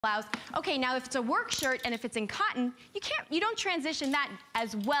blouse. Okay, now if it's a work shirt and if it's in cotton, you don't transition that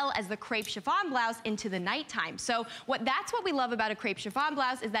as well as the crepe chiffon blouse into the nighttime. So that's what we love about a crepe chiffon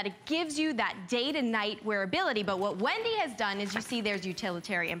blouse, is that it gives you that day to night wearability. But what Wendy has done is, you see there's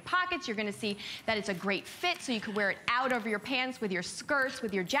utilitarian pockets. You're gonna see that it's a great fit, so you can wear it out over your pants, with your skirts,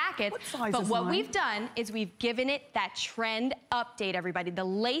 with your jackets. What size but is what mine? we've done is we've given it that trend update, everybody. The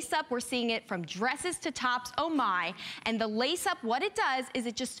lace up, we're seeing it from dresses to tops, oh my. And the lace up, what it does is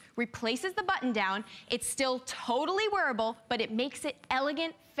it just replaces the button down. It's still totally wearable, but it makes it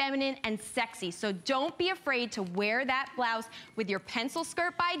elegant, feminine, and sexy. So don't be afraid to wear that blouse with your pencil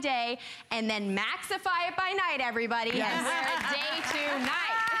skirt by day and then maxify it by night, everybody. Yes. And wear it day to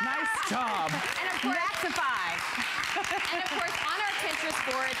night. Nice job. And of course, maxify. And of course, on our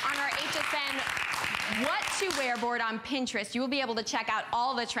Pinterest board, on our HSN What to Wear board on Pinterest, you will be able to check out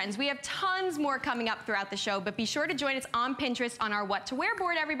all the trends. We have tons more coming up throughout the show, but be sure to join us on Pinterest on our What to Wear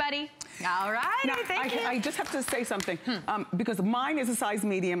board, everybody. All right, Now, thank you. I just have to say something, because mine is a size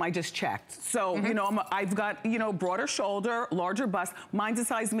medium, I just checked. So, you know, I've got, you know, broader shoulder, larger bust. Mine's a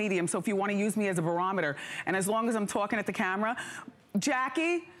size medium, so if you want to use me as a barometer, and as long as I'm talking at the camera,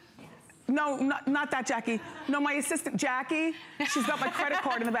 Jackie, no, not that Jackie. No, my assistant, Jackie. She's got my credit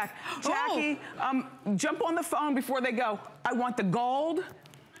card in the back. Jackie, jump on the phone before they go. I want the gold.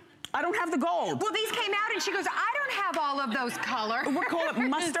 I don't have the gold. Well, these came out and she goes, I don't have all of those colors. We'll call it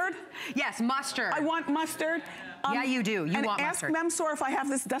mustard. Yes, mustard. I want mustard. Yeah, you do. You want mustard. And ask Memsor if I have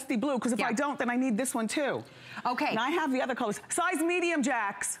this dusty blue, because if I don't, then I need this one too. Okay. And I have the other colors. Size medium,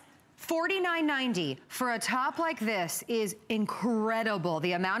 Jax. $49.90 for a top like this is incredible.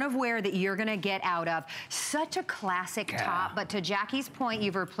 The amount of wear that you're gonna get out of. Such a classic top, but to Jackie's point,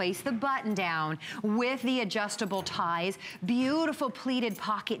 you've replaced the button down with the adjustable ties. Beautiful pleated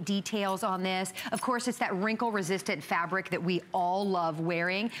pocket details on this. Of course, it's that wrinkle resistant fabric that we all love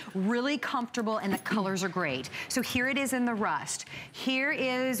wearing. Really comfortable, and the colors are great. So here it is in the rust. Here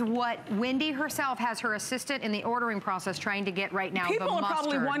is what Wendy herself has her assistant in the ordering process trying to get right now. People the are mustard.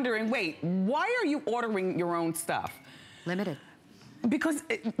 probably wondering, wait, why are you ordering your own stuff? Limited. Because,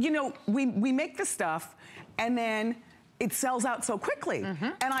 you know, we make the stuff and then it sells out so quickly.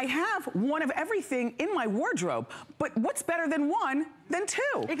 And I have one of everything in my wardrobe. But what's better than one than two?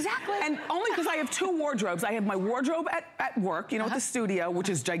 Exactly. And only because I have two wardrobes. I have my wardrobe at work, you know, at the studio, which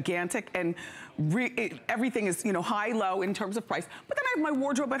is gigantic, and everything is, you know, high, low in terms of price. But then I have my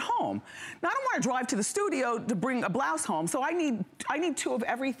wardrobe at home. Now, I don't want to drive to the studio to bring a blouse home, so I need two of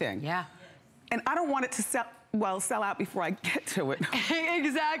everything. Yeah. And I don't want it to sell out before I get to it.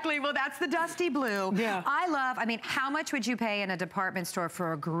 Exactly. Well, that's the dusty blue. Yeah. I mean, how much would you pay in a department store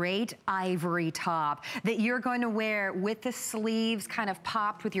for a great ivory top that you're going to wear with the sleeves kind of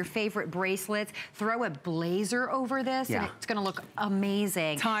popped with your favorite bracelets? Throw a blazer over this, and it's going to look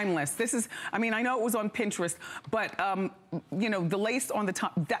amazing. Timeless. This is, I mean, I know it was on Pinterest, but, you know, the lace on the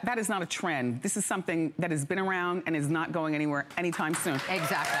top, that is not a trend. This is something that has been around and is not going anywhere anytime soon.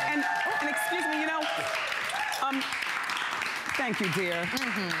 Exactly. And excuse me, you know, thank you, dear.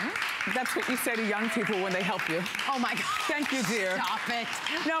 That's what you say to young people when they help you. Oh my God. Thank you, dear. Stop it.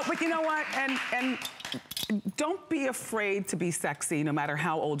 No, but you know what? And don't be afraid to be sexy no matter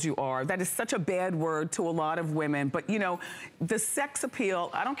how old you are. That is such a bad word to a lot of women. But you know, the sex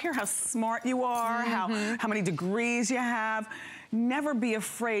appeal, I don't care how smart you are, how many degrees you have, never be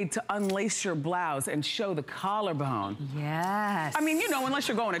afraid to unlace your blouse and show the collarbone. Yes. I mean, you know, unless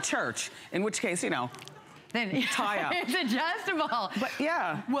you're going to church, in which case, you know, then tie up. It's adjustable. But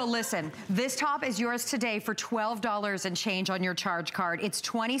yeah. Well, listen, this top is yours today for $12 and change on your charge card. It's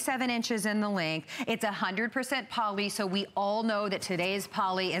 27 inches in the length. It's 100% poly, so we all know that today's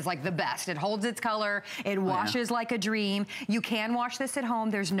poly is like the best. It holds its color. It washes like a dream. You can wash this at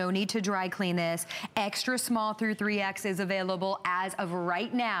home. There's no need to dry clean this. Extra small through 3X is available as of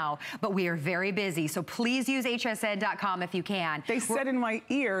right now, but we are very busy, so please use hsn.com if you can. They said in my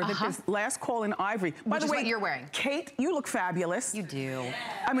ear that this last call in ivory. By the way, you're wearing. Kate, you look fabulous. You do.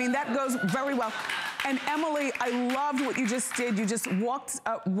 I mean, that goes very well. And Emily, I loved what you just did. You just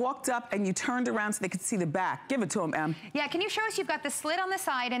walked up and you turned around so they could see the back. Give it to them, Em. Yeah, can you show us? You've got the slit on the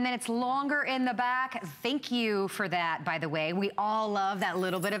side and then it's longer in the back. Thank you for that, by the way. We all love that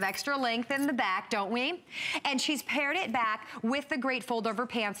little bit of extra length in the back, don't we? And she's paired it back with the great fold-over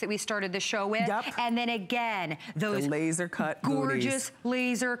pants that we started the show with. Yep. And then again, those the laser cut gorgeous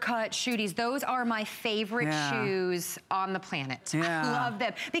laser cut shooties. Those are my favorite shoes on the planet. I love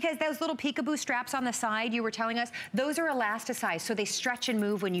them because those little peekaboo straps on the the side, you were telling us, those are elasticized, so they stretch and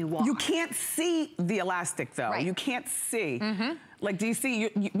move when you walk. You can't see the elastic though. Right. You can't see. Like, do you see,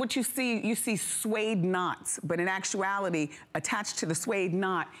 what you see suede knots, but in actuality, attached to the suede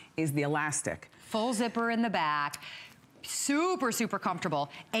knot is the elastic. Full zipper in the back. Super, super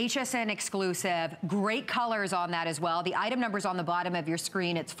comfortable. HSN exclusive. Great colors on that as well. The item number's on the bottom of your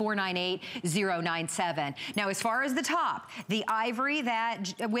screen. It's 498097. Now, as far as the top, the ivory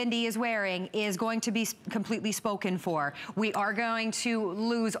that Wendy is wearing is going to be completely spoken for. We are going to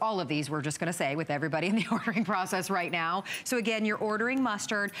lose all of these, we're just going to say, with everybody in the ordering process right now. So again, you're ordering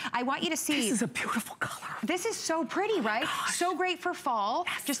mustard. I want you to see. This is a beautiful color. This is so pretty, right? Gosh. So great for fall.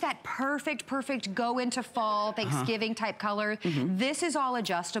 Yes. Just that perfect go into fall, Thanksgiving type color. This is all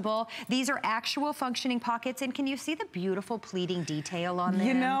adjustable. These are actual functioning pockets, and can you see the beautiful pleating detail on them?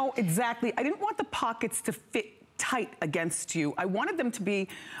 You know, exactly. I didn't want the pockets to fit tight against you. I wanted them to be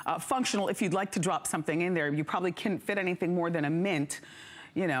functional if you'd like to drop something in there. You probably couldn't fit anything more than a mint.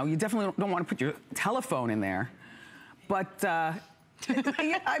 You know, you definitely don't want to put your telephone in there. But I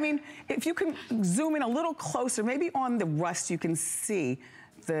mean, if you can zoom in a little closer, maybe on the rust you can see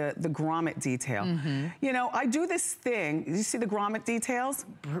the grommet detail. You know, I do this thing. You see the grommet details?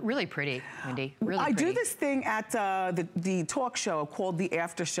 Really pretty, Wendy. Really I pretty. do this thing at the talk show called The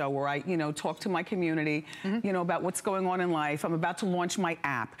After Show, where I, you know, talk to my community, you know, about what's going on in life. I'm about to launch my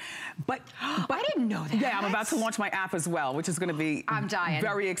app. But I didn't know that. Yeah, I'm about to launch my app as well, which is going to be I'm dying.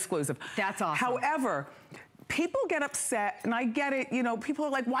 Very exclusive. That's awesome. However, people get upset, and I get it, you know, people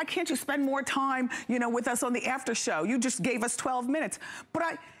are like, why can't you spend more time, you know, with us on the after show? You just gave us 12 minutes.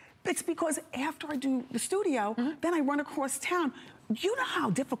 But it's because after I do the studio, then I run across town. You know how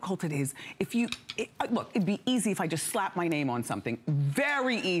difficult it is if you, look, it'd be easy if I just slap my name on something.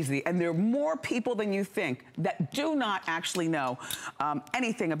 Very easy, and there are more people than you think that do not actually know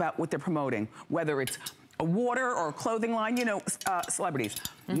anything about what they're promoting, whether it's a water or a clothing line, you know, celebrities.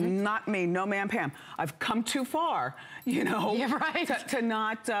 Not me, no ma'am, Pam. I've come too far, you know, to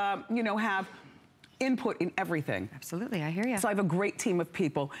not, you know, have input in everything. Absolutely, I hear you. So I have a great team of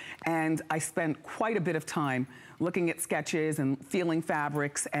people, and I spend quite a bit of time looking at sketches and feeling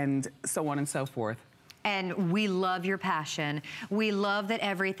fabrics and so on and so forth. And we love your passion. We love that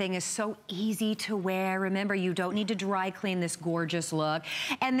everything is so easy to wear. Remember, you don't need to dry clean this gorgeous look.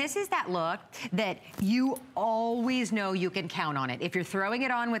 And this is that look that you always know you can count on it. If you're throwing it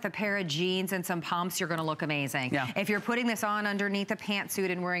on with a pair of jeans and some pumps, you're gonna look amazing. Yeah. If you're putting this on underneath a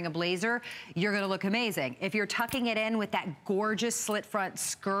pantsuit and wearing a blazer, you're gonna look amazing. If you're tucking it in with that gorgeous slit front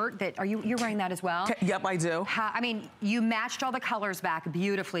skirt, you're wearing that as well? Yep, I do. I mean, you matched all the colors back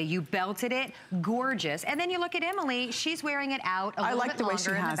beautifully. You belted it, gorgeous. And then you look at Emily, she's wearing it out a little bit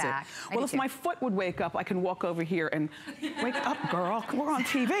longer in the back. Well, if my foot would wake up, I can walk over here and wake up, girl. We're on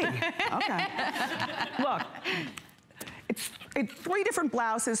TV. Okay. Look, it's 3 different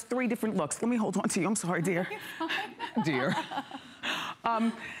blouses, 3 different looks. Let me hold on to you. I'm sorry, dear. Dear.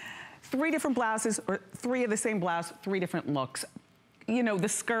 3 different blouses, or 3 of the same blouse, 3 different looks. You know, the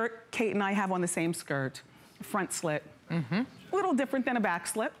skirt, Kate and I have on the same skirt, front slit. A little different than a back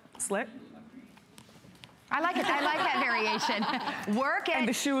slit. I like it. I like that variation. Work it. And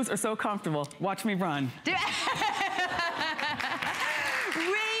the shoes are so comfortable. Watch me run. So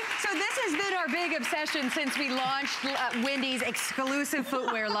this has been our big obsession since we launched Wendy's exclusive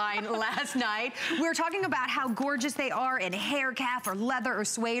footwear line last night. We were talking about how gorgeous they are in hair calf or leather or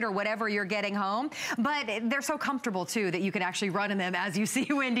suede or whatever you're getting home. But they're so comfortable, too, that you can actually run in them, as you see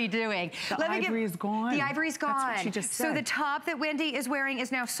Wendy doing. The ivory is gone. The ivory's gone. That's what she just said. So the top that Wendy is wearing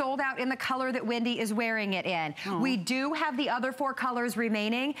is now sold out in the color that Wendy is wearing it in. We do have the other 4 colors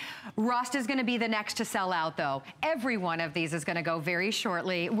remaining. Rust is going to be the next to sell out, though. Every one of these is going to go very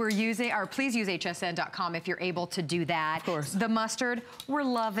shortly. Please use hsn.com if you're able to do that. Of course. The mustard, we're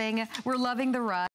loving the rust.